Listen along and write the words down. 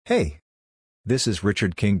Hey, this is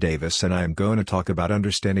Richard King Davis and I am going to talk about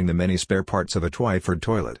understanding the many spare parts of a Twyford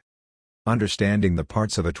toilet. Understanding the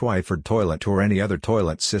parts of a Twyford toilet or any other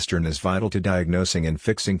toilet cistern is vital to diagnosing and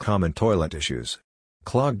fixing common toilet issues.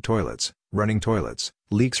 Clogged toilets, running toilets,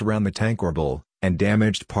 leaks around the tank or bowl, and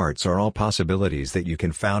damaged parts are all possibilities that you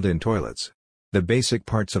can find in toilets. The basic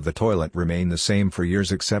parts of the toilet remain the same for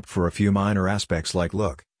years except for a few minor aspects like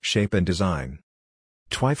look, shape and design.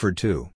 Twyford 2.